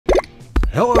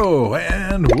Hello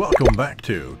and welcome back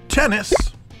to Tennis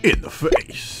in the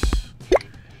Face.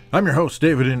 I'm your host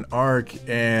David in Ark,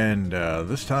 and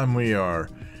this time we are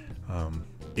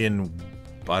in,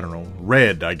 I don't know,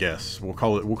 red. I guess we'll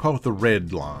call it the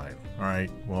red line. All right.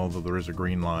 Well, though there is a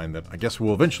green line that I guess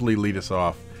will eventually lead us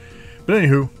off. But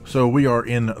anywho, so we are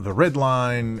in the red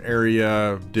line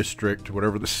area, district,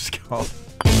 whatever this is called.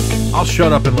 I'll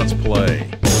shut up and let's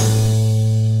play.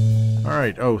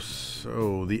 Alright,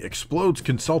 so the Explodes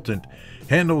consultant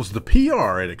handles the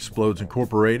PR at Explodes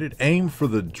Incorporated. Aim for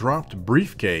the dropped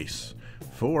briefcase.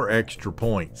 4 extra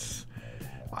points.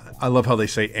 I love how they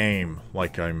say aim,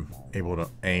 like I'm able to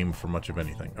aim for much of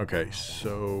anything. Okay,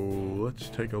 so let's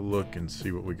take a look and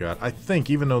see what we got. I think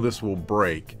even though this will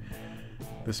break,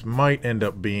 this might end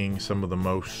up being some of the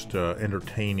most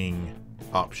entertaining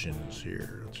options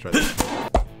here. Let's try this.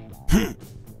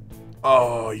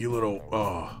 Oh, you little...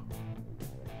 Oh.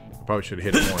 I probably should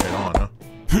have hit it more head on, huh?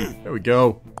 There we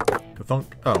go.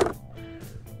 Ka-thunk. Oh.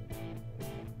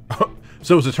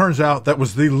 So as it turns out, that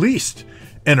was the least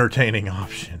entertaining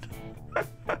option.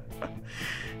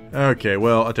 Okay,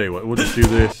 well, I'll tell you what. We'll just do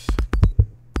this.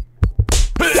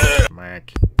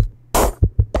 Smack.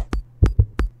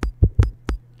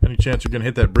 Any chance you're going to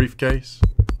hit that briefcase?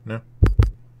 No?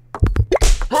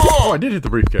 Oh, I did hit the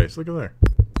briefcase. Look at there.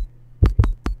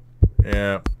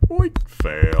 Yeah. Oink.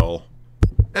 Fail.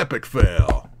 Epic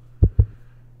fail.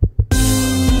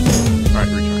 Alright,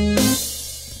 return.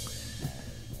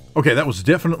 Okay, that was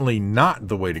definitely not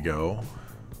the way to go.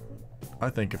 I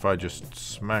think if I just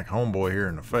smack homeboy here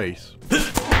in the face.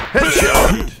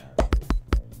 Headshot!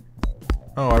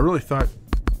 Oh, I really thought...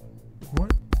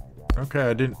 What? Okay,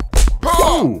 I didn't...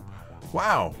 Oh!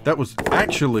 Wow, that was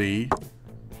actually...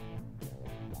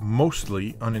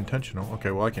 mostly unintentional.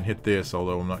 Okay, well I can hit this,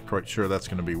 although I'm not quite sure that's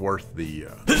going to be worth the...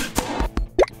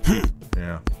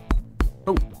 Yeah.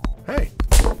 Oh, hey.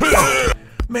 Oh,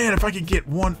 man, if I could get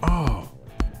one... Oh,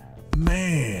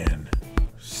 man.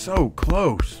 So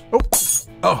close. Oh.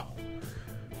 Oh.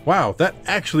 Wow, that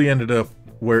actually ended up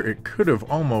where it could have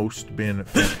almost been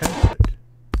fantastic.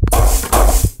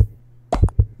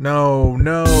 No,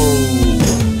 no.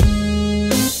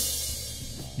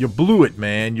 You blew it,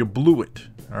 man. You blew it.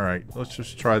 All right, let's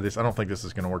just try this. I don't think this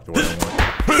is going to work the way I want.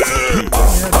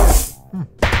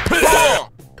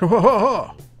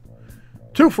 Yeah,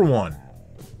 2 for 1.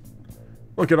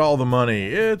 Look at all the money.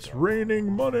 It's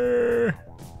raining money.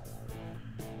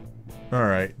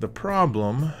 Alright, the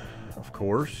problem, of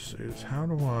course, is how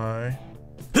do I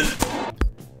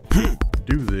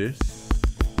do this?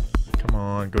 Come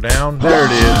on, go down. There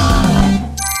it is.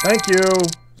 Thank you.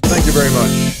 Thank you very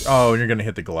much. Oh, you're going to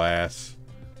hit the glass.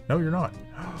 No, you're not.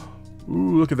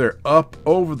 Ooh, look at there. Up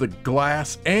over the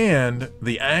glass and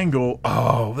the angle.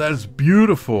 Oh, that is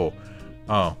beautiful.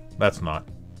 Oh, that's not.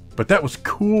 But that was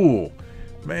cool.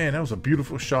 Man, that was a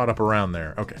beautiful shot up around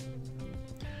there. Okay.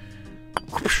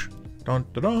 Dun,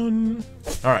 dun, dun.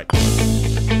 All right.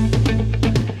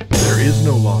 There is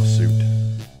no lawsuit.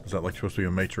 Is that like supposed to be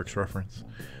a Matrix reference?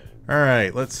 All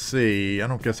right, let's see. I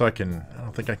don't think I can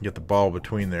get the ball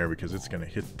between there because it's going to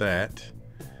hit that.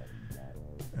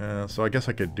 So I guess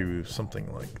I could do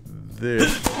something like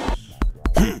this.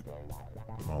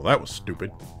 Oh, that was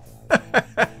stupid.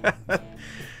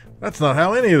 That's not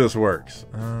how any of this works.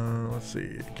 Let's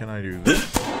see. Can I do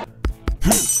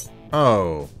this?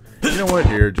 Oh. You know what?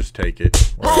 Here, just take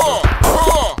it.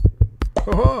 Ho-ha!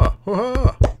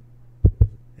 Ho-ha!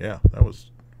 Yeah, that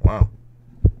was... Wow.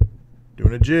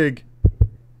 Doing a jig.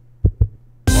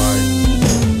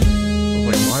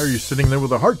 Why are you sitting there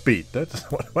with a heartbeat? That's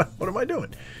what am I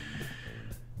doing?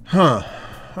 Huh.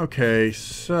 Okay,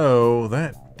 so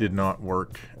that did not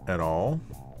work at all.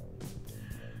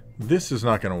 This is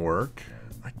not going to work.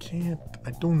 I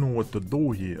don't know what to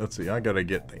do here. Let's see, I got to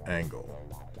get the angle.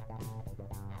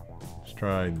 Let's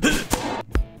try this.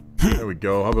 There we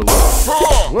go. How about a little...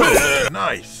 Whoa,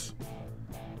 nice.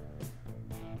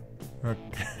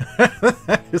 Okay.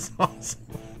 That is awesome.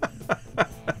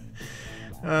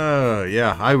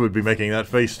 Yeah, I would be making that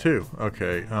face too.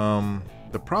 Okay,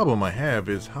 the problem I have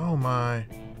is how am I...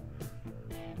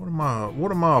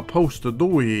 What am I supposed to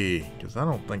do here? Because I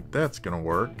don't think that's gonna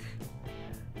work.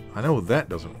 I know that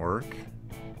doesn't work.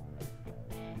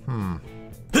 I mean,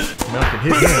 I can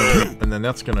hit him, and then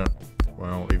that's gonna...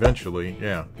 Well, eventually,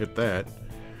 yeah, hit that.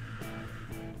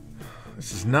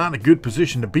 This is not a good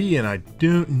position to be in. I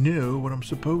don't know what I'm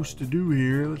supposed to do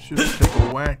here. Let's just take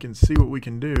a whack and see what we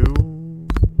can do.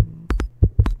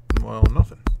 Well,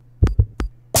 nothing.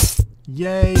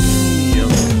 Yay!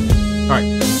 Okay.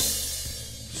 Alright.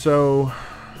 So...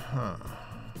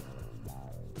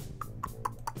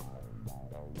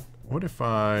 What if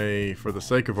I, for the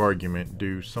sake of argument,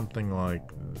 do something like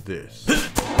this?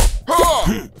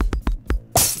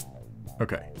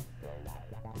 Okay.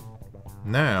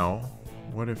 Now,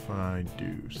 what if I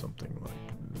do something like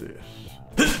this?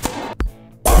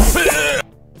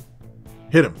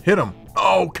 Hit him! Hit him!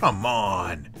 Oh, come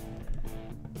on!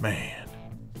 Man.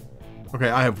 Okay,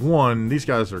 I have one. These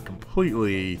guys are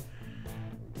completely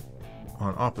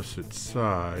on opposite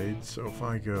sides. So if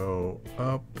I go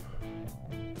up,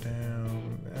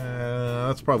 down,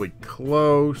 that's probably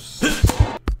close.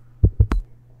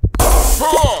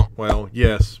 Well,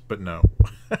 yes, but no.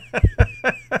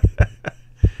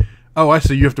 Oh, I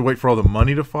see. You have to wait for all the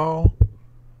money to fall?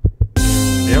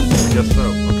 Yep, I guess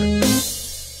so.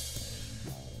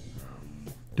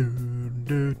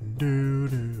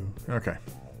 Okay. Okay.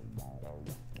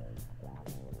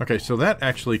 Okay, so that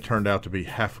actually turned out to be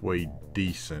halfway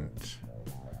decent.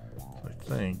 I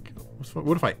think.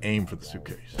 What if I aim for the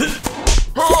suitcase?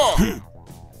 Well,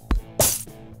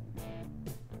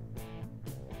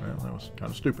 that was kind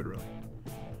of stupid, really.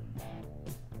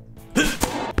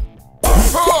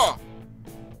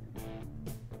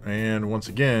 And once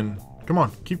again, come on,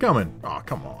 keep coming. Oh,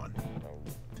 come on.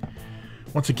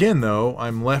 Once again, though,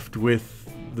 I'm left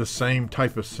with the same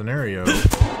type of scenario.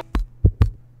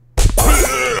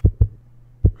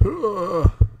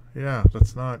 Yeah,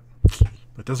 that's not...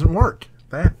 That doesn't work.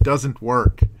 That doesn't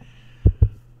work.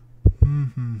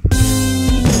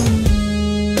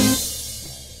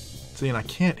 See, and I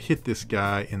can't hit this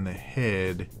guy in the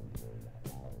head.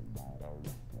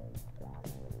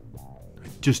 I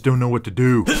just don't know what to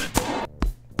do.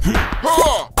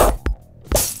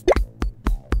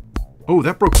 Oh,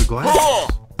 that broke the glass.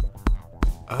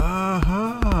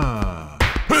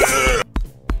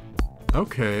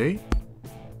 Okay.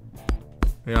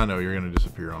 Yeah, I know, you're gonna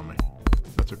disappear on me.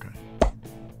 That's okay.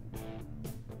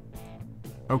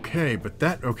 Okay, but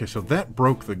that... Okay, so that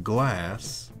broke the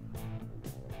glass.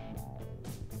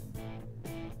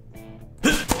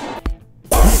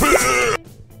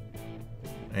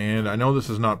 And I know this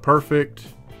is not perfect.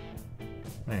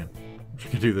 Man, we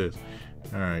could do this.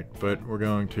 Alright, but we're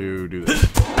going to do this.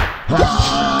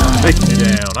 Take me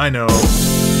down, I know.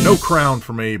 No crown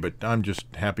for me, but I'm just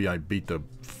happy I beat the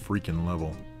freaking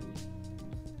level.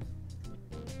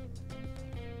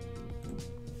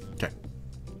 Okay.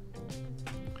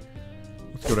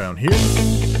 Let's go down here.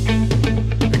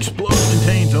 Explode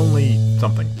contains only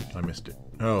something. I missed it.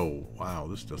 Oh, wow,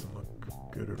 this doesn't look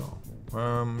good at all.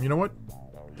 You know what?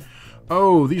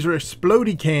 Oh, these are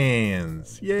explodey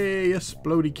cans. Yay,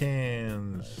 explodey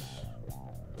cans.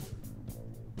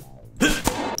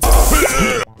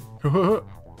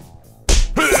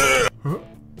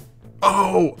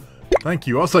 Oh, thank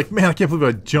you. I was like, man, I can't believe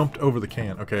I jumped over the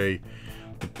can. Okay,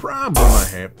 the problem I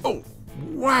have... Oh,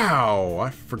 wow, I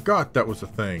forgot that was a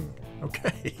thing.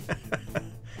 Okay.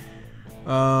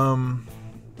 Not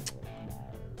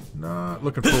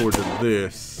looking forward to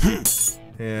this.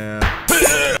 Yeah.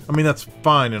 I mean, that's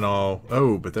fine and all.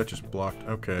 Oh, but that just blocked.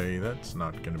 Okay, that's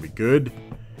not going to be good.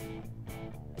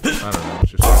 I don't know.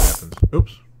 It's just what happens.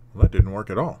 Oops. Well, that didn't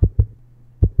work at all.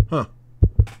 Huh.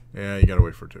 Yeah, you gotta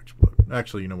wait for it to explode.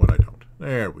 Actually, you know what? I don't.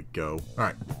 There we go.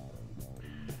 Alright.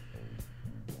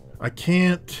 I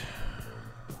can't...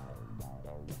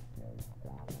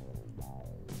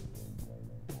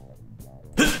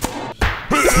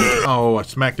 Oh, I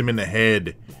smacked him in the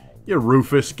head. You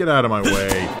Rufus, get out of my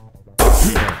way.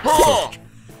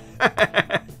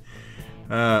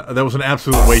 That was an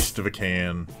absolute waste of a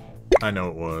can. I know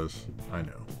it was. I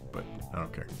know, but I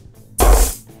don't care.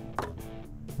 I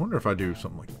wonder if I do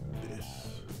something like this.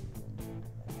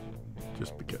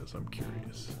 Just because I'm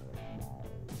curious.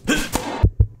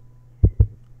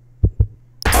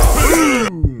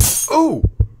 Boom! Oh!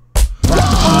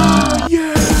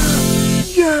 Yeah!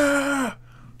 Yeah!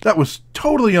 That was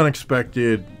totally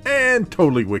unexpected and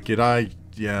totally wicked.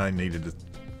 Yeah, I needed to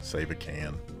save a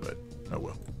can, but oh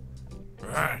well.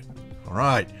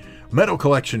 Alright. Medal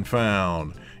collection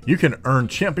found. You can earn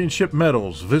championship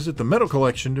medals. Visit the medal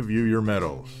collection to view your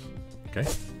medals. Okay.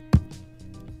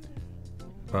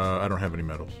 I don't have any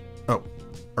medals. Oh.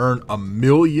 Earn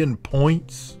 1,000,000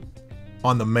 points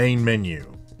on the main menu.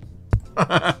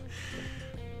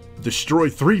 Destroy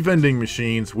 3 vending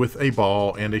machines with a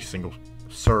ball and a single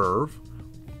serve.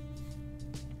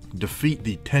 Defeat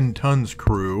the 10 Tons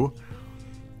crew.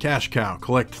 Cash cow.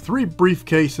 Collect 3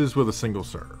 briefcases with a single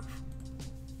serve.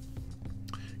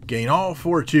 Gain all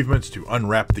 4 achievements to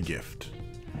unwrap the gift.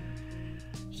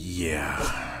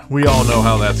 Yeah, we all know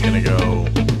how that's gonna go.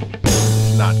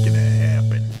 It's not gonna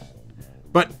happen.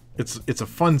 But It's a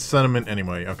fun sentiment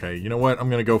anyway. Okay, you know what? I'm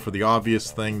gonna go for the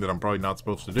obvious thing that I'm probably not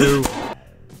supposed to do.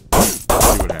 See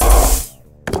what happens.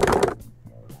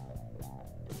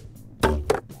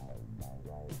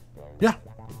 Yeah,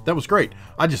 that was great.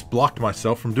 I just blocked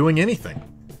myself from doing anything.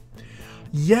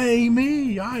 Yay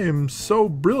me! I am so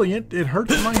brilliant, it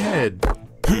hurts my head. Oh,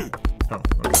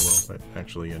 okay, well, that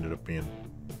actually ended up being...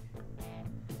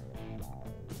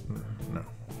 No.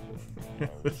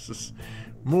 This is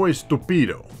muy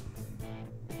stupido.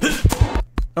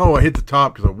 Oh, I hit the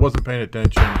top because I wasn't paying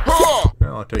attention. Well,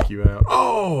 I'll take you out.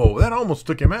 Oh, that almost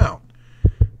took him out.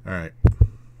 Alright.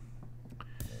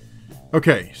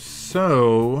 Okay,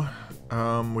 so...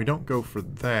 we don't go for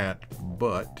that,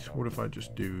 but what if I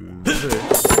just do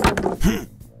this?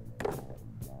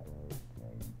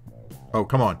 Oh,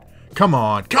 come on. Come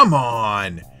on. Come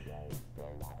on!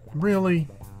 Really?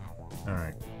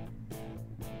 Alright.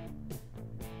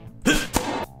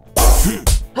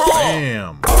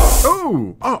 Bam!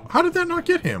 Oh! Oh, how did that not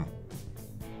get him?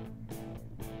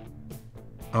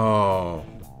 Oh.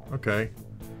 Okay.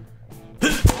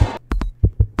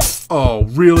 Oh,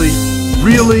 really?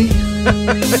 Really?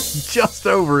 Just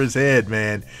over his head,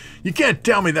 man. You can't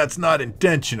tell me that's not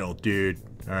intentional, dude.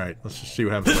 Alright, let's just see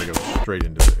what happens if I go straight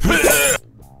into this.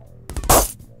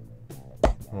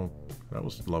 Well, that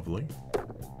was lovely.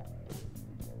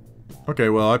 Okay,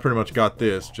 well, I pretty much got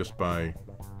this just by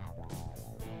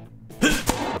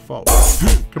default.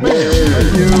 Come here,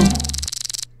 thank you.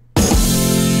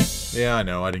 Yeah, I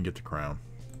know, I didn't get the crown.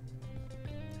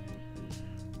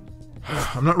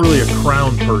 I'm not really a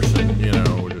crown person, you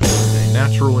know, just okay,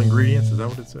 natural ingredients, is that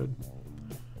what it said?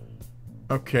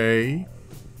 Okay.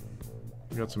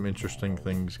 We got some interesting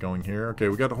things going here. Okay,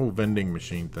 we got the whole vending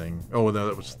machine thing. Oh, no,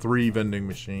 that was 3 vending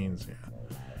machines, yeah.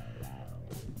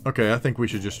 Okay, I think we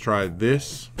should just try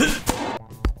this.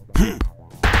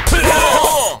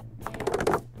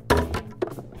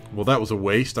 Well, that was a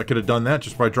waste. I could have done that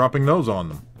just by dropping those on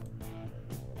them.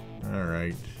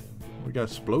 Alright. We got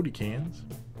explodey cans.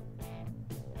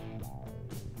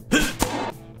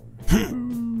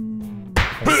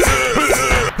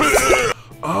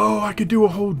 Oh, I could do a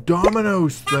whole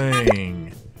dominoes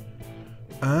thing.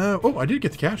 Oh, I did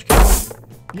get the cash cow.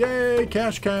 Yay,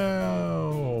 cash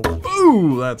cow.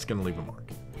 Ooh, that's going to leave a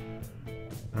mark.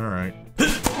 Alright.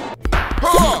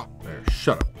 There,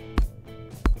 shut up.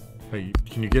 Hey,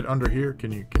 can you get under here?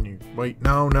 Can you, wait,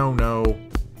 no.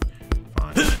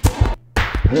 Fine.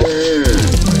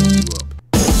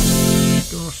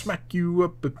 Gonna smack you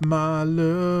up with my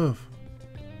love.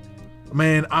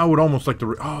 Man, I would almost like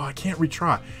to... Oh, I can't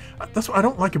retry. That's what I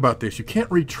don't like about this. You can't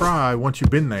retry once you've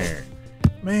been there.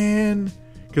 Man.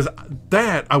 Because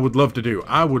that I would love to do.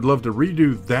 I would love to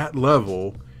redo that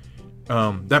level,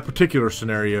 that particular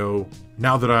scenario,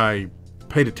 now that I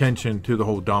paid attention to the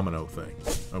whole domino thing.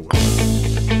 Oh well.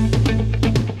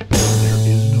 There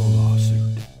is no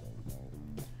lawsuit.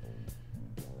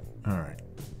 Alright.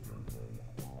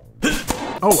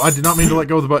 Oh, I did not mean to let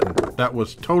go of the button. That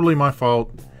was totally my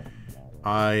fault.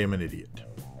 I am an idiot.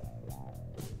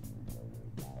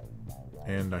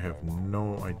 And I have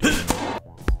no idea.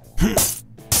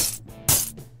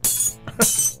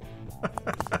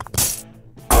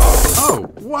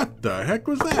 Oh, what the heck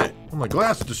was that? I'm a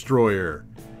glass destroyer.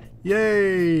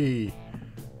 Yay!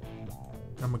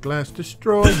 I'm a glass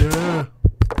destroyer.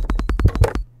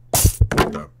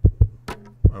 What the?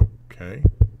 Okay.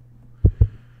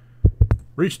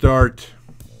 Restart.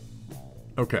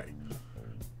 Okay.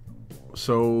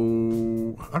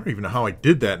 So, I don't even know how I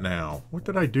did that now. What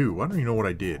did I do? I don't even know what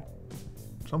I did.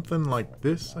 Something like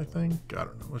this, I think? I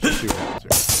don't know. Let's just see what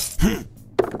happens here.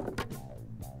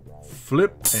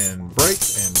 Flip and break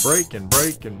and break and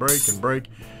break and break and break.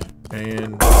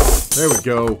 And there we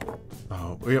go.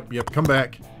 Oh, yep, come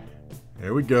back.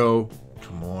 There we go.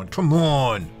 Come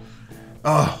on.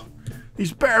 Oh,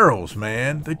 these barrels,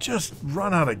 man. They just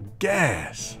run out of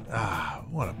gas. Ah,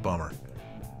 what a bummer.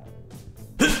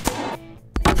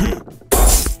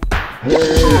 Ooh,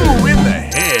 in the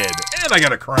head. And I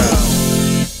got a crown.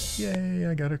 Yay,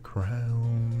 I got a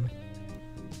crown.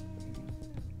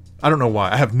 I don't know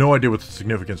why. I have no idea what the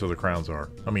significance of the crowns are.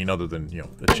 I mean, other than, you know,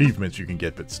 achievements you can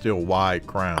get, but still, why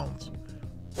crowns?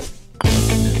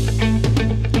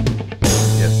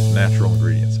 Yes, natural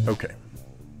ingredients. Okay.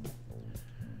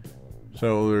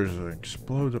 So there's an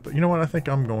explodes up. You know what? I think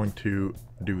I'm going to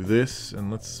do this,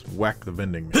 and let's whack the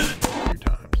vending machine a few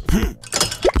times.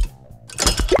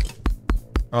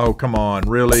 Oh, come on.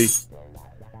 Really?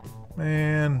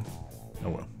 Man. Oh,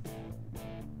 well.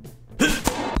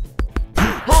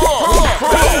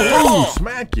 Oh,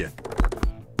 smack you.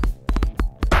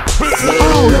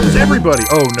 Oh, that was everybody.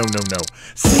 Oh, no, no, no.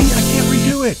 See, I can't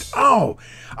redo it. Oh,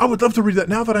 I would love to redo that.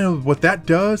 Now that I know what that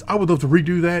does, I would love to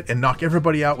redo that and knock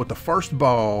everybody out with the first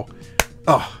ball.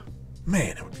 Oh,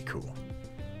 man, that would be cool.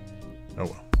 Oh,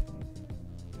 well.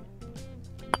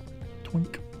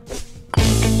 Twink.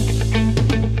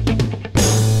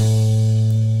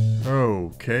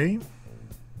 Okay.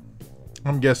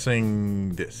 I'm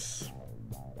guessing this.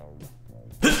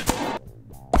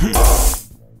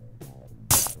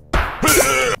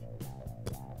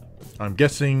 I'm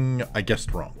guessing I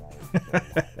guessed wrong.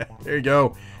 There you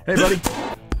go. Hey, buddy.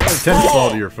 Tennis ball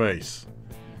to your face.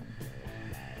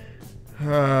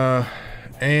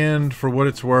 And for what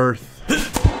it's worth...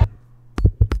 Oh,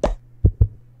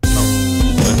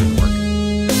 that didn't work.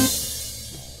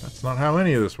 That's not how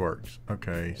any of this works.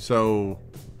 Okay, so...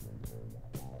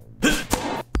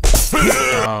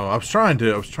 Oh, I was trying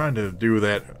to do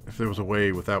that if there was a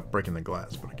way without breaking the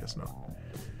glass, but I guess not.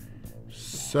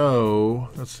 So,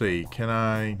 let's see. Can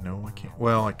I... No, I can't.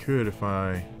 Well, I could if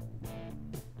I...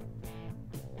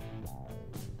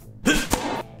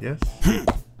 Yes?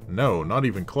 No, not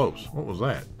even close. What was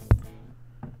that?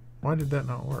 Why did that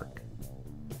not work?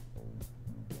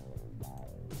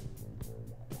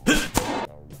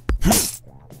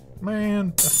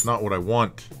 Man, that's not what I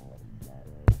want.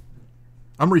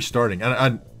 I'm restarting.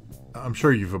 And I'm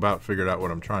sure you've about figured out what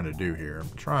I'm trying to do here. I'm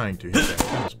trying to hit that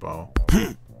tennis ball.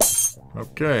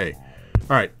 Okay.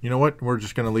 Alright, you know what? We're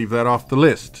just going to leave that off the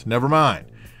list. Never mind.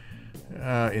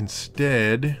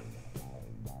 Instead...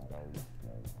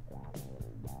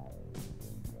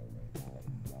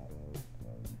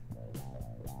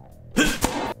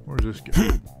 Where's this go?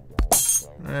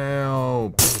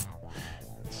 Well,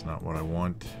 that's not what I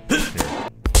want. Here.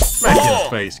 Smack you in the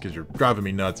face because you're driving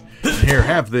me nuts. And here,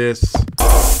 have this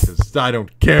because I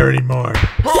don't care anymore.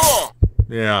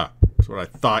 Yeah, that's what I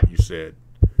thought you said.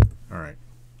 Alright.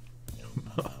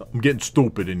 I'm getting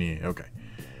stupid in here. Okay.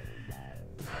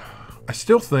 I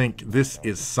still think this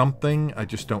is something. I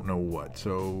just don't know what.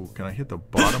 So, can I hit the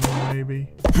bottom one maybe?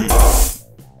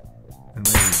 And maybe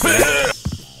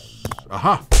that's...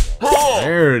 Aha!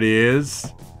 There it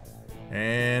is.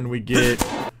 And we get...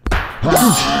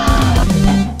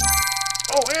 Oh,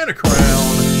 and a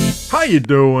crown. How you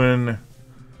doing?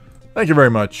 Thank you very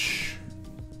much.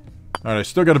 Alright, I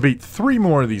still got to beat 3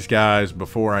 more of these guys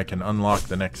before I can unlock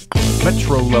the next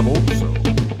Metro level, so...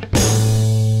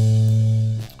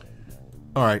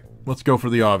 Alright, let's go for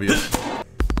the obvious.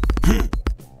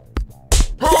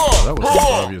 Oh, that wasn't as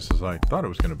obvious as I thought it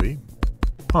was going to be.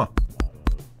 Huh.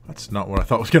 That's not what I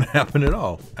thought was going to happen at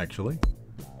all, actually.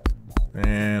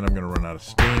 And I'm going to run out of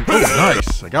steam. Oh,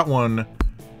 nice! I got one.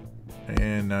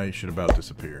 And now you should about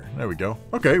disappear. There we go.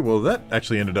 Okay, well that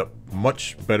actually ended up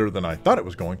much better than I thought it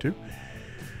was going to.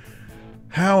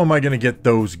 How am I going to get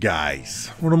those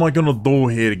guys? What am I going to do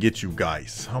here to get you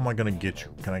guys? How am I going to get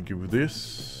you? Can I do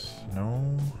this?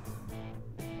 No.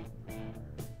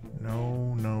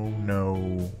 No, no,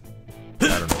 no. I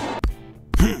don't know.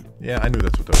 Yeah, I knew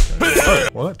that's what that was going to do.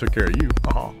 Alright, well that took care of you.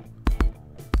 Haha.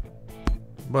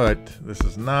 But this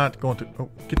is not going to... Oh,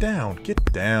 get down.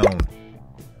 Get down.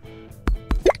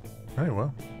 Hey,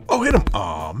 well. Oh, hit him!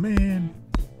 Aw, man.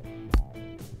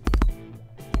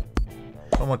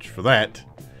 So much for that.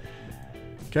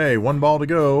 Okay, 1 ball to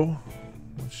go.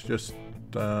 Let's just,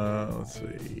 let's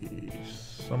see.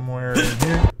 Somewhere in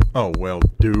here. Oh, well,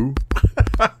 do.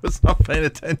 I was not paying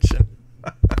attention.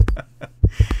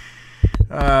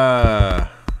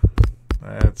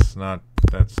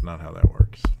 That's not how that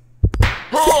works.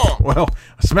 Well,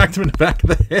 I smacked him in the back of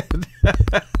the head.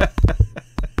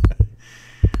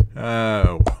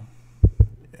 Oh,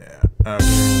 yeah.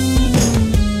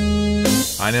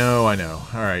 I know.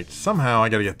 Alright, somehow I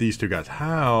gotta get these 2 guys.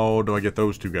 How do I get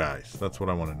those 2 guys? That's what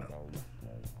I want to know.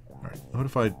 Alright, what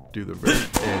if I do the very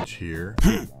edge here?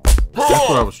 That's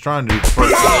what I was trying to do the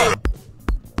first time.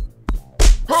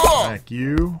 Thank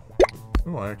you.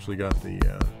 Oh, I actually got the,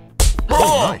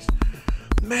 Oh, nice.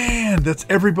 Man, that's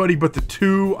everybody but the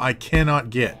 2 I cannot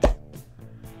get.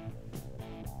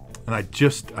 And I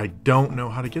don't know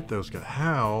how to get those guys.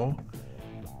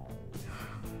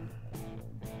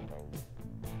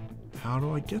 How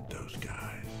do I get those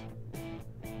guys?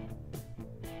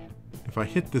 If I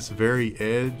hit this very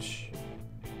edge...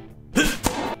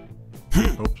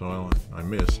 Oops, well, I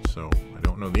missed, so I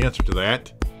don't know the answer to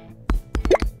that.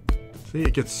 See,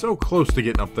 it gets so close to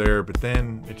getting up there, but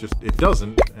then it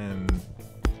doesn't, and...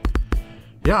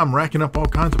 Yeah, I'm racking up all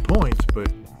kinds of points, but...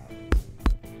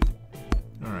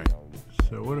 Alright,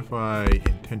 so what if I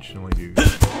intentionally do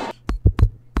this?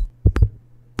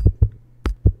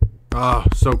 Ah,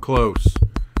 so close.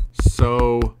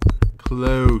 So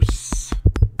close.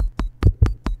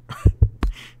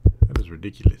 That is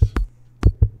ridiculous.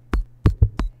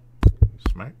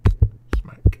 Smack.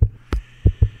 Smack.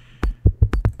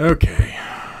 Okay.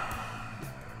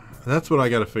 That's what I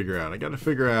gotta figure out. I gotta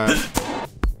figure out...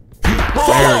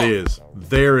 There it is.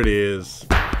 There it is.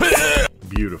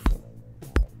 Beautiful.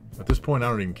 At this point, I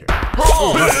don't even care.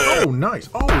 Oh, nice. Oh, nice.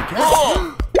 Oh, we got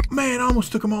it. Man, I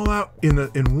almost took them all out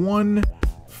in one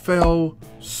fell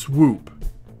swoop.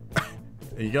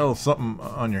 You got a little something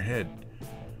on your head.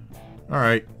 All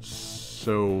right.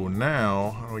 So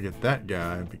now, how do we get that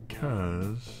guy?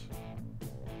 Because...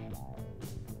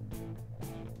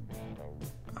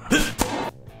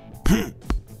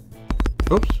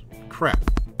 Oops. Crap.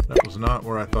 That was not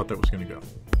where I thought that was going to go.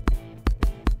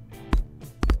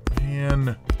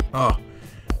 Man. Oh,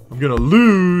 I'm going to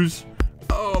lose.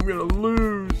 Oh, I'm going to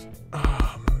lose.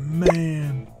 Oh,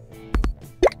 man.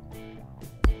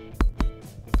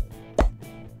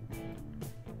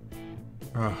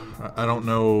 I don't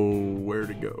know where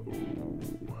to go.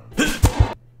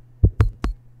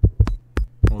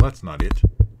 Well, that's not it.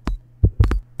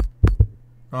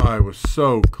 Oh, I was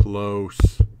so close.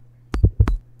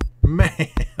 Man.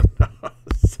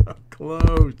 So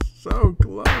close. So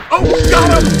close. Oh,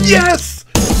 got him! Yes!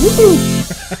 Woo!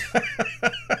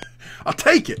 I'll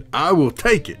take it. I will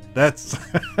take it. That's...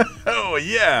 Oh,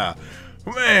 yeah.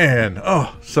 Man.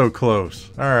 Oh, so close.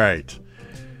 All right.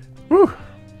 Woo.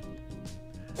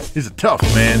 He's a tough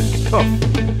man. He's tough.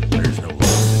 There's no love to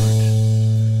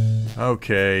it.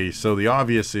 Okay, so the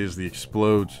obvious is the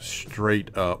explodes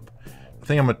straight up. I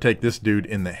think I'm going to take this dude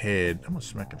in the head. I'm going to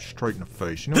smack him straight in the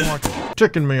face. You know why? Because you're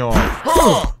ticking me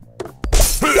off.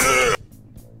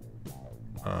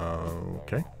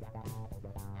 Okay.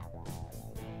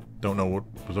 Don't know what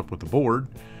was up with the board.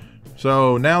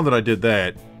 So now that I did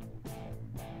that,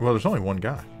 well, there's only one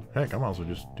guy. Heck, I might as well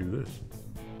just do this.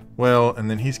 Well, and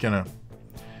then he's going to...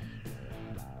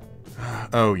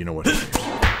 Oh, you know what?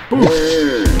 Oh,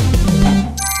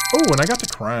 and I got the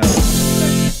crown.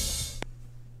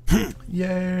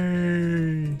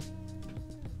 Yay.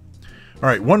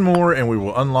 Alright, one more and we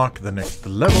will unlock the next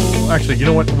level. Actually, you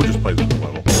know what? We'll just play this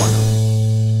level. Why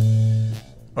not?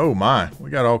 Oh my, we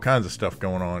got all kinds of stuff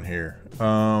going on here.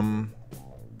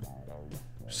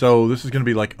 So this is going to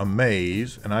be like a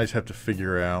maze, and I just have to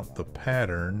figure out the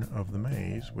pattern of the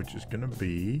maze, which is going to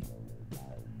be...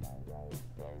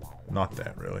 Not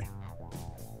that, really.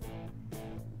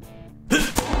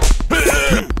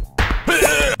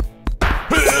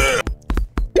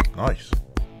 Nice.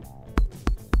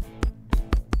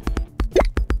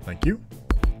 Thank you.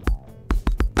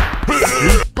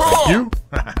 Thank you.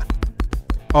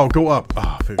 Oh, go up.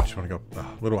 Oh, I just want to go a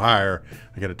little higher.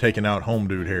 I got a taken out home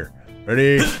dude here.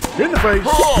 Ready? In the face.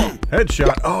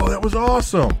 Headshot. Oh, that was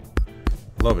awesome.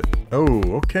 Love it. Oh,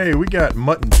 okay. We got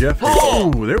Mutt and Jeff here.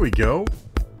 Oh, there we go.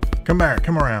 Come back.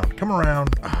 Come around. Come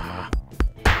around. Ah.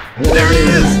 There it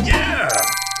is. Yeah.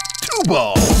 2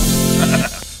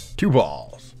 balls. 2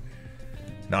 balls.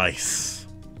 Nice.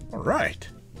 All right.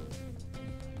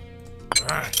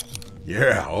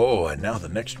 Yeah. Oh, and now the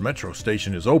next metro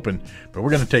station is open, but we're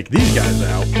going to take these guys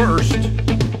out first.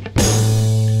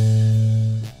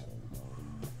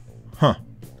 Huh.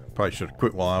 Probably should have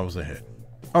quit while I was ahead.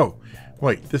 Oh,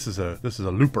 wait. This is a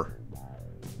looper.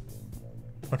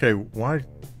 Okay, why?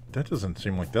 That doesn't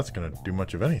seem like that's going to do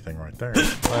much of anything right there.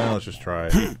 Well, let's just try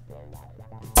it.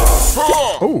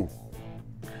 Oh!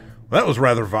 That was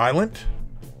rather violent.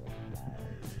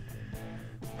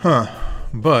 Huh.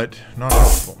 But not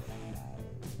helpful.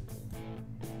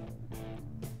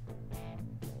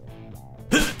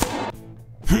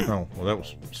 Oh, well that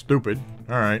was stupid.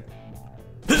 Alright.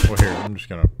 Well here, I'm just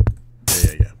going to...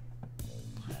 Yeah.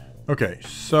 Okay,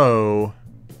 so...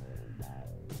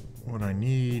 What I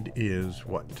need is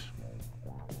what?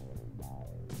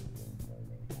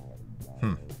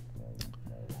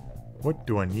 What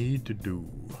do I need to do?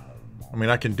 I mean,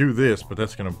 I can do this, but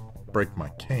that's going to break my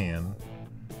can.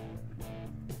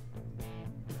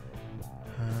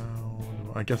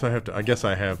 I guess I have to. I guess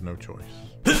I have no choice.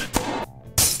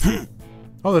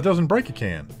 Oh, that doesn't break a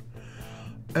can.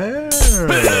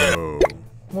 Oh,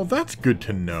 well, that's good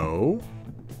to know.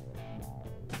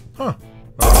 Huh.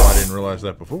 Oh, I didn't realize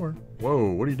that before.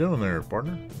 Whoa, what are you doing there,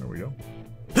 partner? There we go.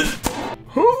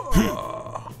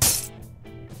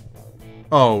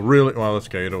 Oh, really? Well, that's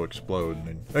okay. It'll explode.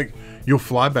 And then, you'll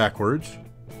fly backwards.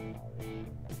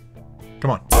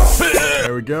 Come on.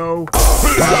 There we go.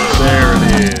 There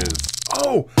it is.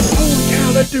 Oh, holy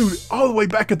cow, that dude all the way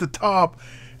back at the top.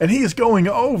 And he is going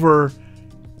over.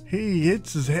 He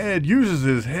hits his head, uses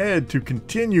his head to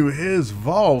continue his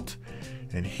vault.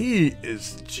 And he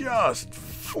is just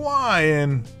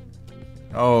flying.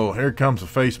 Oh, here comes a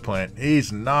faceplant.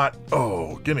 He's not,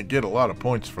 gonna get a lot of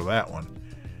points for that one.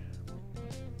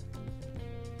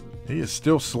 He is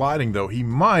still sliding though. He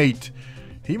might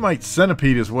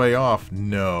centipede his way off.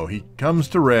 No, he comes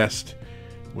to rest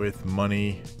with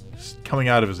money coming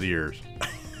out of his ears.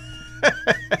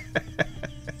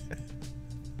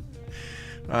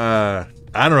 I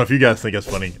don't know if you guys think that's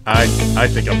funny. I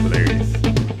think I'm hilarious.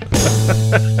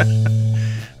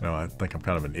 No, I think I'm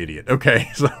kind of an idiot. Okay,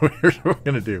 so here's what we're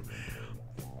gonna do.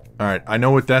 Alright, I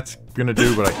know what that's gonna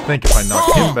do, but I think if I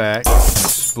knock him back,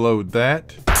 explode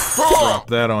that, drop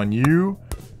that on you.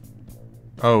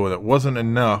 Oh, that wasn't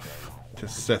enough to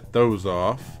set those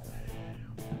off.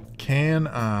 Can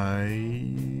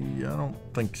I don't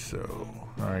think so.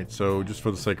 Alright, so just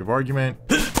for the sake of argument,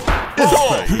 in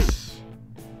the face.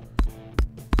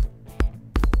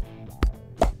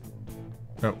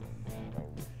 Oh.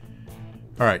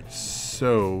 Alright,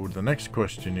 so the next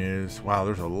question is, wow,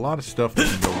 there's a lot of stuff that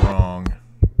can go wrong.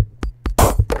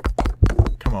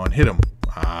 Come on, hit him.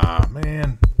 Ah,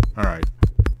 man. Alright.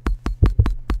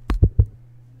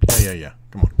 Yeah.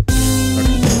 Come on. Okay.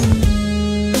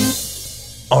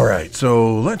 Alright,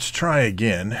 so let's try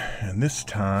again. And this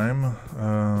time,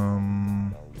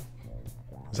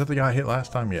 is that the guy I hit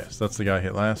last time? Yes, that's the guy I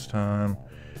hit last time.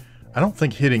 I don't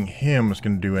think hitting him is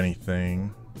going to do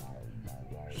anything.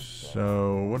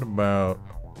 So, what about...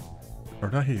 Or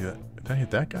did I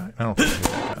hit that guy? I don't think I hit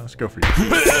that guy. Let's go for you.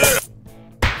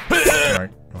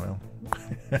 Alright, well.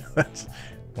 That's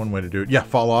one way to do it. Yeah,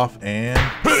 fall off and...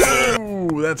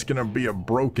 Ooh, that's going to be a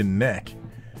broken neck.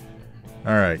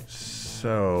 Alright,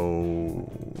 so...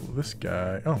 This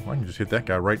guy... Oh, I can just hit that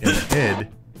guy right in the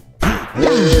head.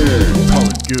 Call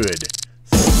it good.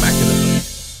 Smack it in the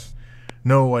face.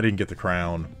 No, I didn't get the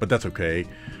crown, but that's okay.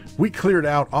 We cleared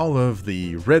out all of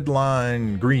the red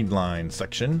line, green line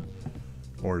section.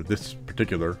 Or this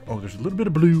particular... Oh, there's a little bit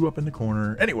of blue up in the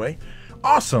corner. Anyway,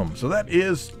 awesome. So that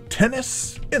is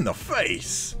tennis in the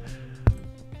face.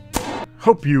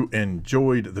 Hope you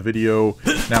enjoyed the video.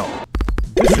 Now,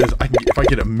 this is... if I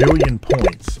get 1,000,000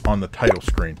 points on the title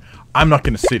screen, I'm not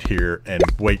going to sit here and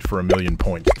wait for 1,000,000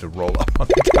 points to roll up on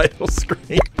the title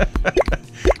screen.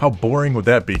 How boring would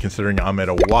that be, considering I'm at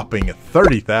a whopping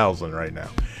 30,000 right now?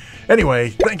 Anyway,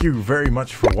 thank you very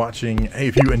much for watching. Hey,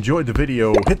 if you enjoyed the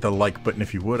video, hit the like button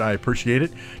if you would. I appreciate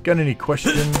it. Got any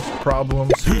questions,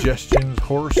 problems, suggestions,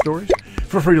 horror stories?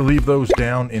 Feel free to leave those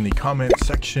down in the comment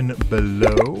section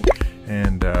below.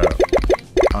 And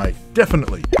I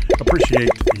definitely appreciate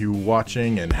you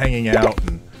watching and hanging out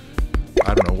and,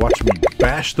 I don't know, watch me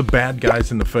bash the bad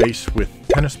guys in the face with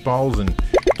tennis balls and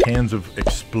cans of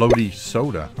explodey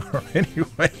soda.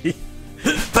 Anyway,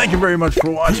 thank you very much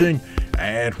for watching,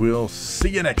 and we'll see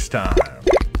you next time.